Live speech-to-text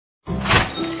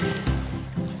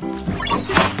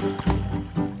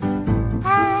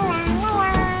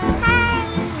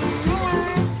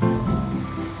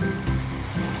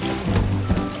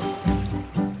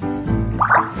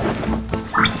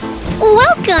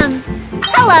Welcome!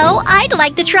 Hello, I'd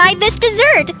like to try this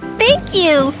dessert. Thank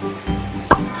you.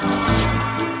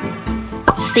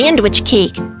 Sandwich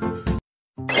cake.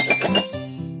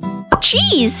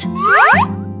 Cheese.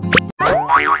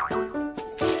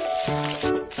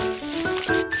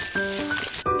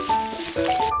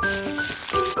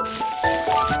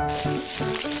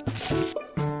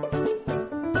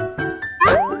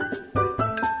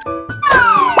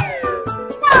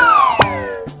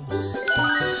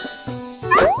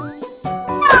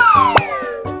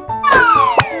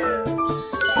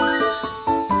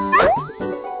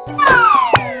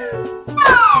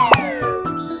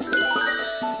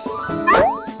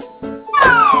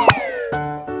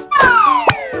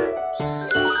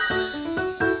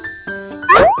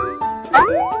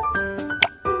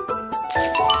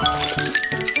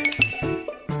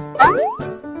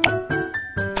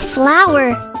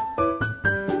 Flour.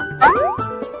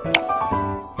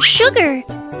 Sugar.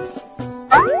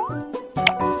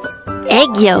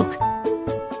 Egg yolk.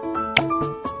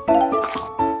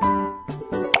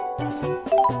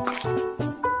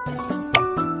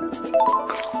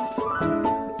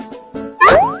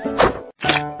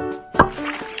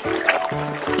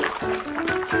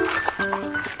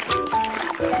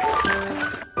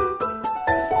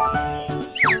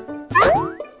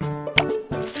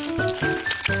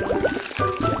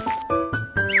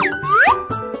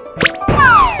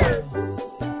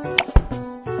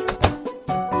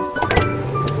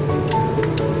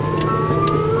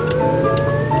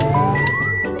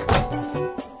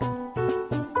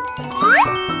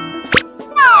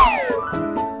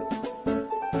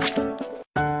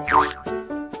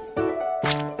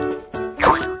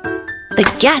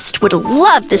 The guest would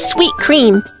love the sweet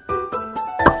cream.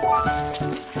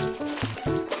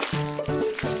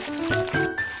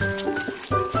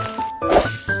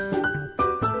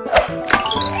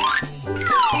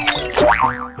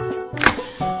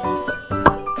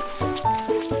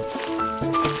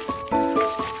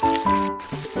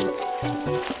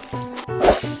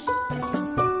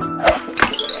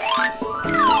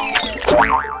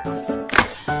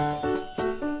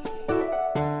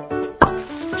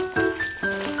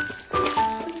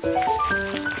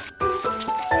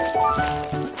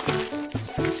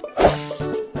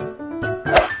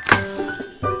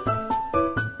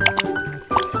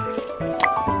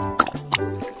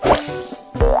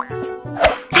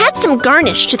 Some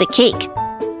garnish to the cake.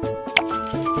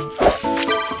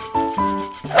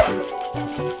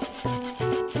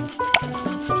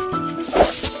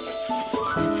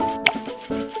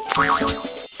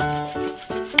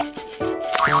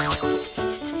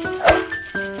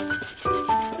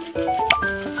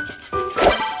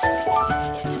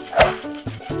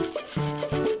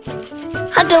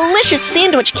 A delicious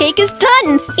sandwich cake is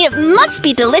done! It must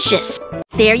be delicious!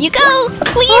 There you go!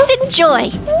 Please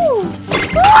enjoy!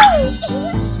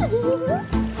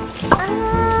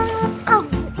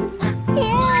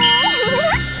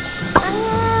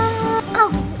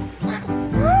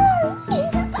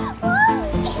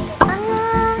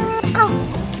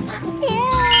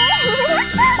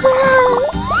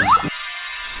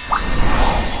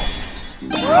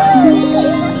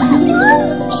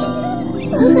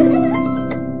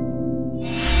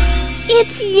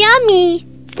 It's yummy!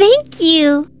 Thank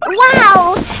you!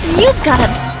 Wow! You've got a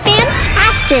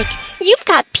fantastic! You've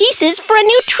got pieces for a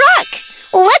new truck!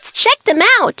 Let's check them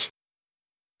out!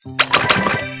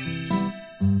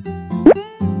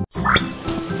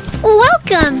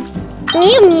 Welcome!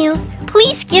 Mew Mew,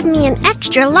 please give me an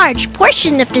extra large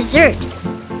portion of dessert.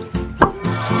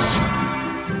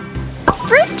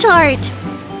 Fruit tart.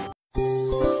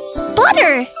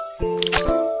 Butter.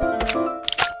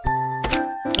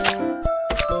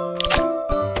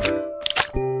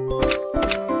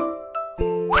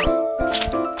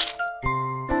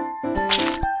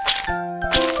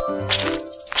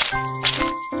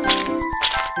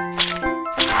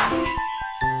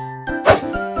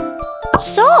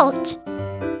 Salt.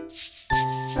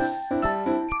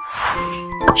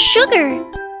 Sugar.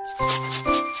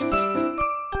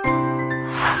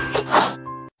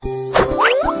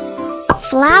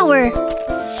 Flour.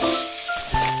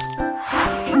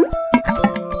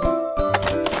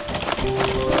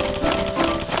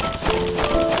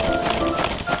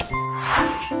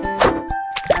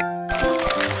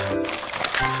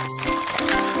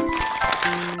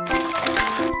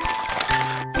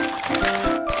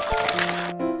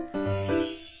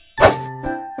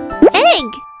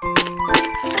 Egg.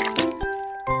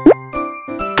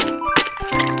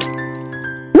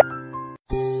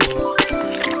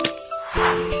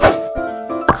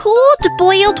 Cooled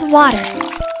boiled water.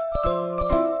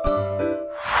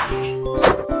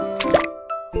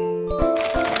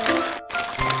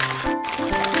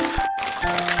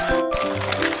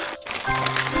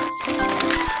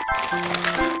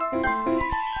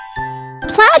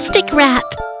 plastic wrap.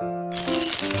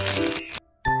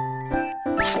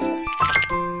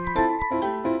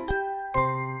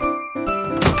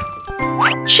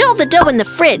 Chill the dough in the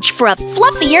fridge for a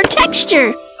fluffier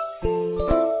texture.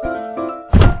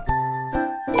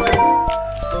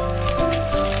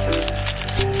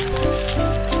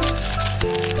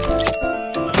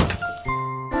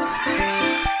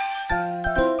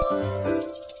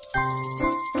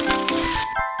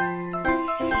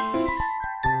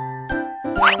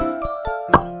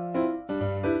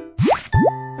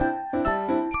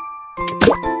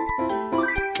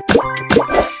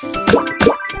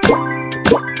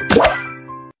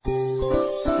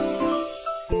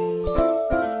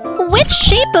 Which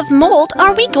shape of mold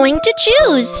are we going to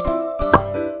choose?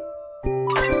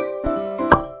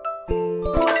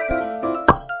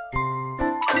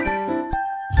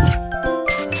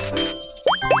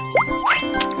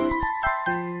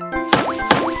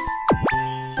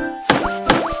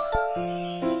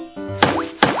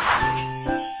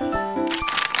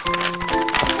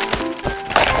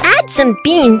 Add some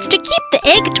beans to keep the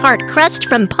egg tart crust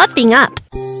from puffing up.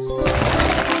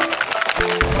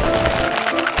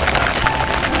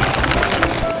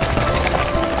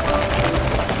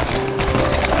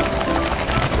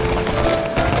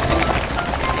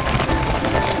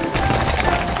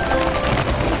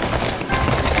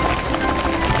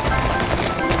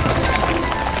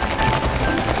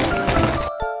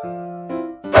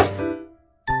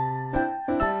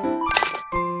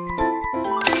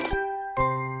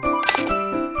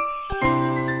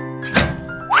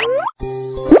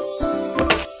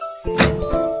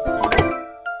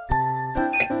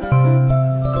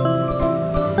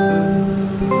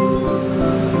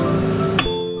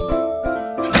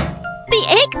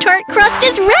 Tart crust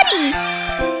is ready!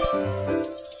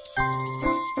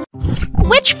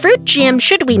 Which fruit jam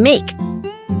should we make?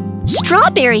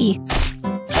 Strawberry.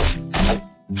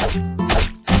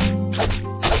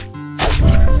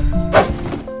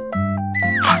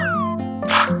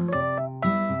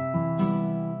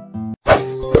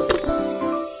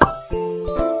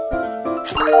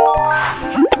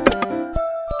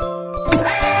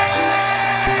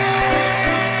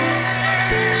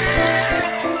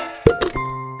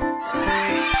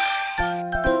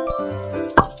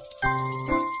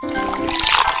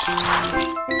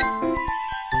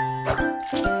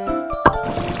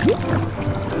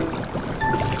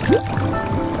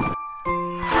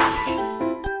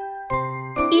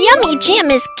 Yummy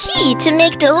jam is key to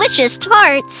make delicious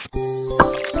tarts.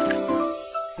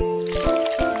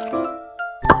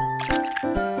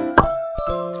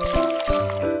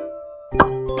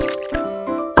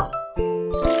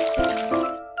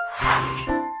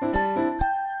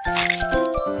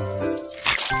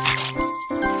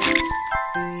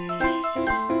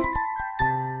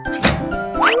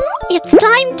 It's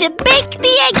time to bake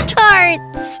the egg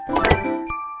tarts!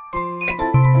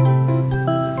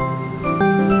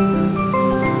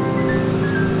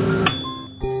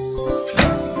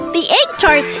 The egg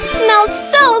tarts smell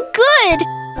so good!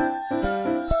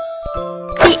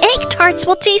 The egg tarts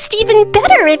will taste even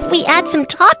better if we add some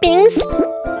toppings.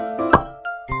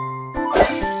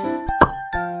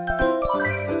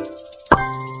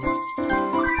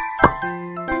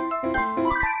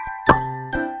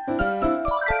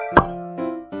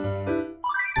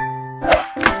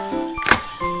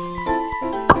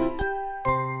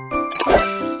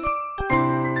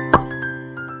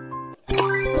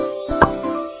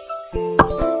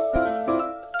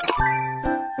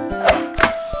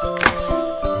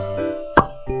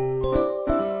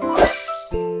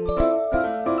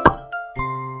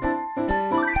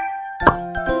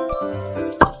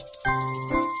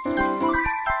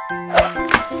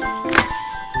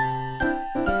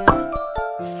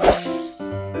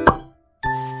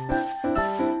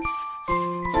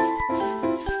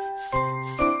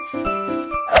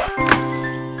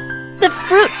 The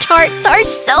fruit tarts are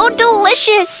so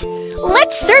delicious!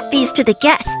 Let's serve these to the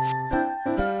guests.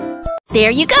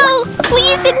 There you go!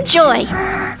 Please enjoy!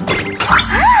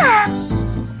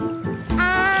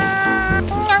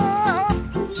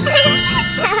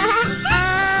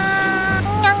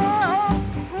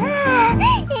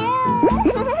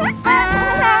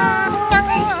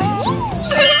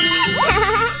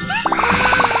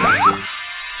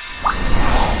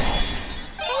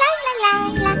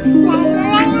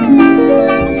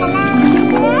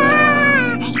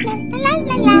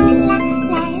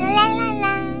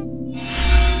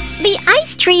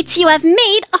 Treats you have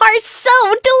made are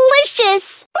so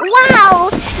delicious! Wow!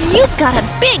 You've got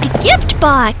a big gift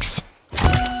box!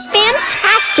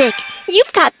 Fantastic!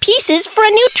 You've got pieces for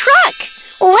a new truck!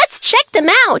 Let's check them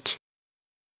out!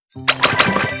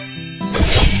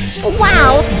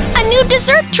 Wow, a new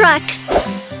dessert truck!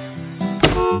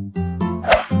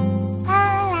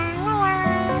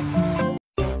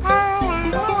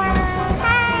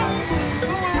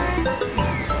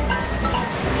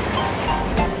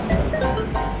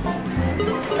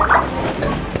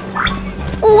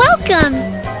 Welcome!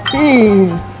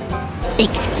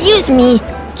 Excuse me,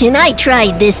 can I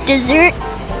try this dessert?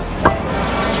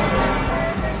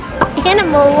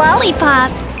 Animal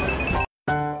Lollipop.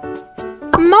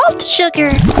 Malt sugar.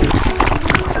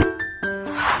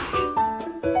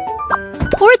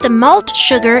 Pour the malt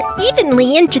sugar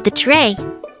evenly into the tray.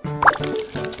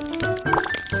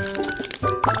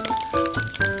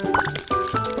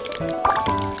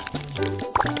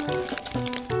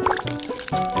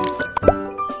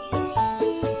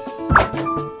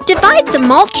 Divide the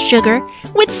malt sugar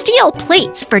with steel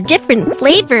plates for different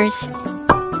flavors.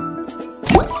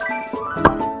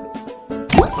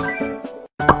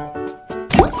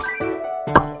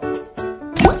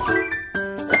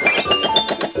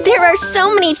 There are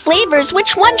so many flavors.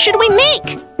 Which one should we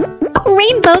make?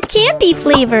 Rainbow candy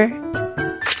flavor.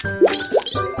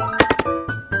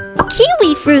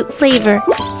 Kiwi fruit flavor.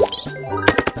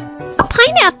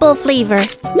 Pineapple flavor.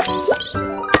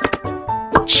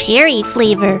 Cherry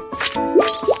flavor.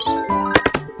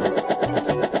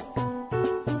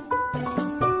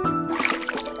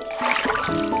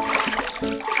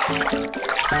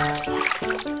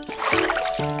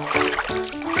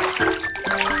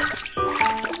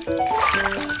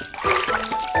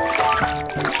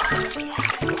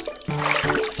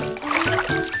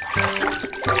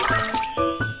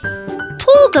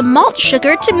 Pull the malt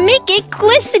sugar to make it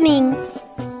glistening.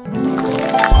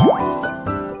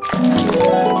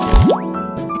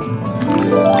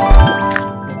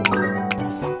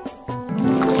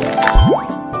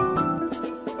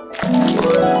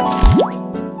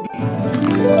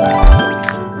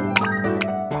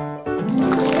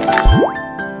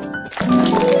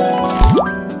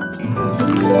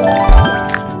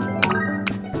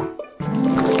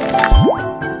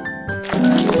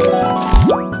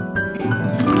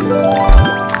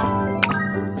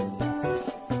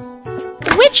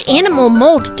 Which animal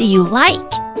mold do you like?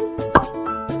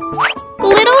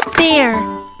 Little bear.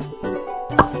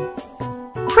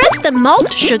 Press the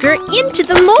malt sugar into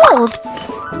the mold.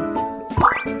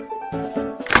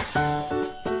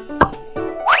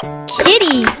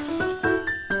 Kitty.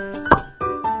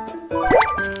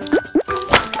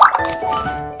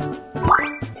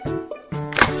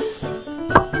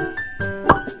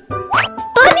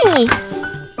 Bunny.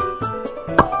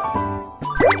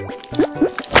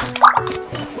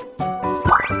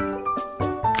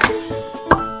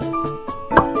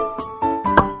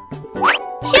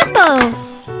 Hippo.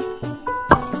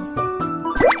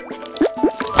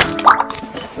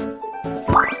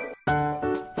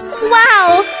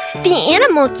 Wow, the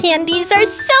animal candies are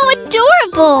so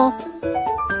adorable.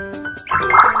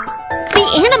 The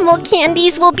animal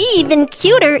candies will be even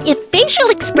cuter if facial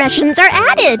expressions are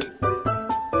added.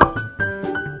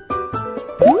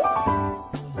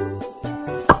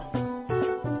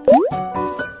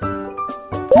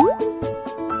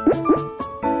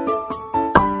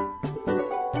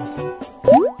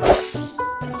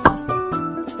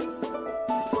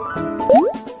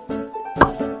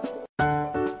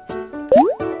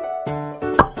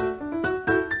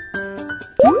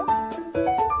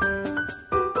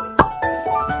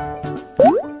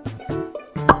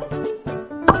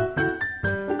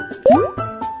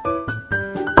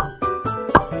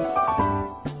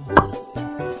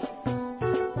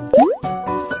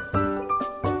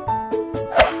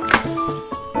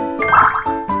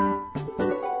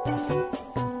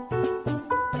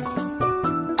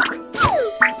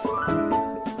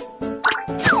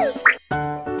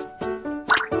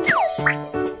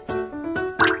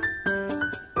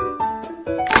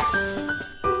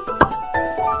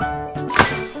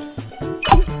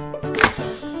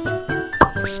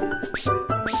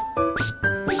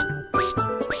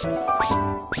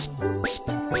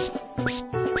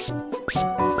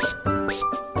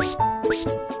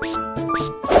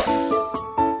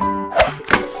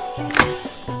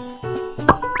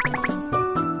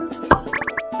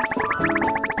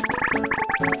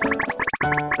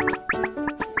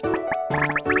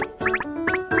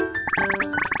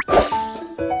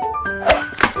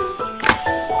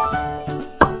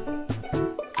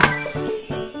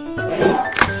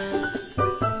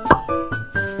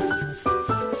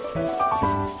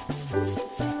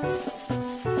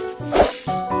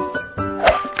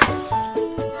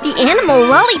 Animal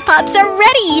lollipops are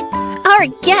ready! Our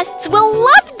guests will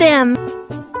love them!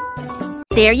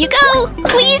 There you go!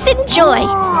 Please enjoy!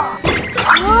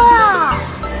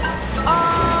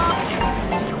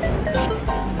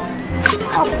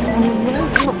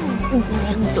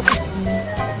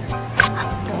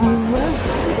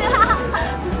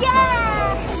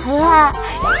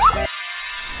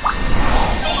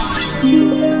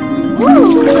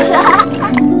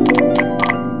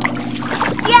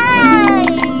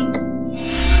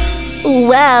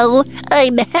 Well,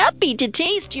 I'm happy to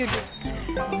taste your...